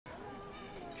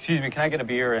Excuse me, can I get a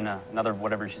beer and another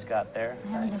whatever she's got there?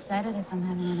 I haven't decided if I'm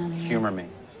having another one. Humor me.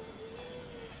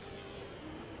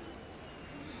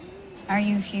 Are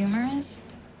you humorous?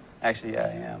 Actually, yeah, I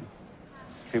am.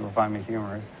 People find me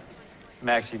humorous. I'm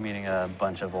actually meeting a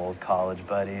bunch of old college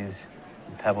buddies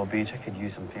in Pebble Beach. I could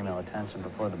use some female attention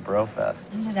before the bro fest.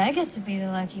 How did I get to be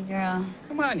the lucky girl?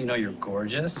 Come on, you know you're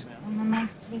gorgeous. Woman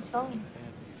likes to be told.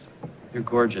 You're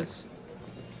gorgeous.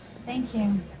 Thank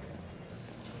you.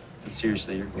 But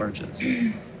seriously, you're gorgeous.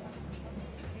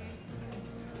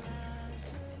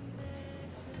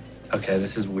 Okay,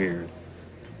 this is weird.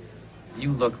 You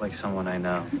look like someone I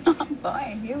know. Oh,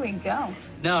 boy, here we go.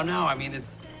 No, I mean,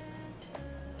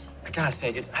 I gotta say,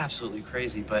 it's absolutely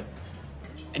crazy, but,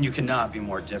 and you cannot be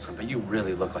more different, but you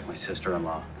really look like my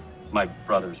sister-in-law, my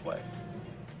brother's wife.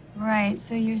 Right,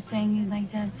 so you're saying you'd like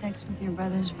to have sex with your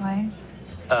brother's wife?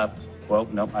 Well,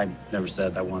 no, I never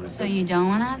said I wanted to. So you don't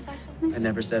want to have sex with me? I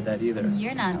never said that either.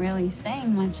 You're not really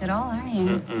saying much at all, are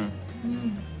you?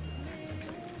 Mm-mm.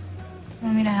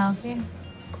 Want me to help you?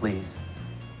 Please.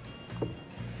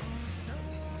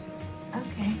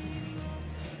 Okay.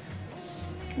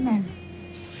 Come here.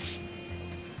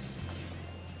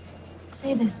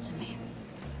 Say this to me.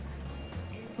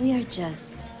 We are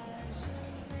just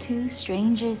two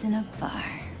strangers in a bar.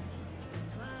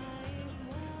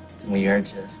 We are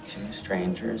just two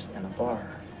strangers in a bar.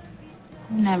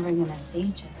 We're never gonna see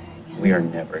each other again. We are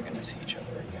never gonna see each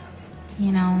other again.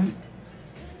 You know,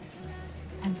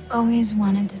 I've always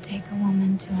wanted to take a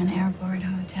woman to an airport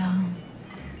hotel.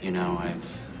 You know, I've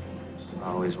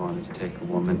always wanted to take a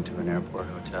woman to an airport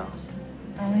hotel.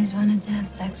 I've always wanted to have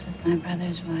sex with my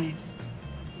brother's wife.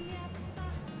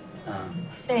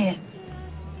 Say it.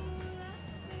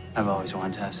 I've always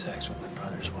wanted to have sex with my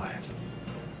brother's wife.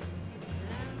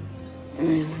 I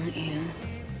want you.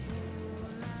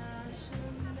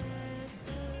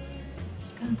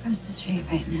 Let's go across the street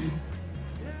right now.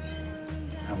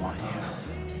 I want you.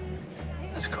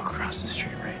 Let's go across the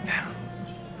street right now.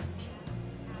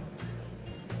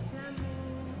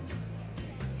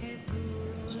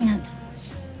 Can't.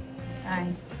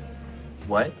 Sorry.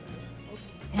 What?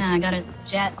 Yeah, I got a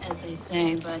jet, as they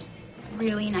say, but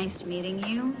really nice meeting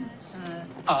you.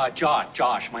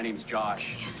 Josh. My name's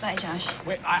Josh. Bye, Josh.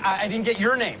 Wait, I didn't get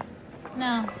your name.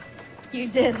 No, you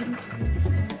didn't.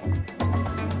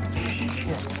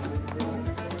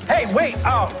 Hey, wait!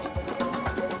 Oh!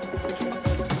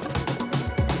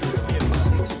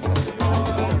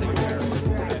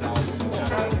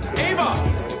 Ava!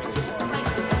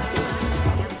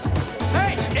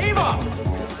 Hey, Ava!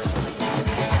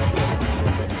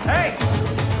 Hey!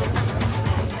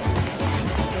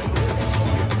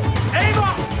 Ava!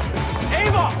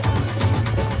 Ava!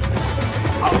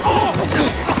 Oh!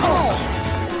 Oh!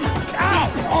 Ow!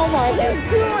 Oh my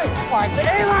God! What?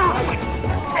 Ava!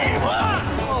 Ava!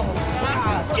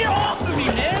 Get off of me,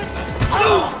 man!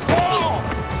 Oh!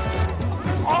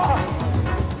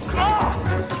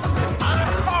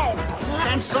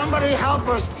 Can somebody help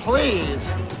us, please?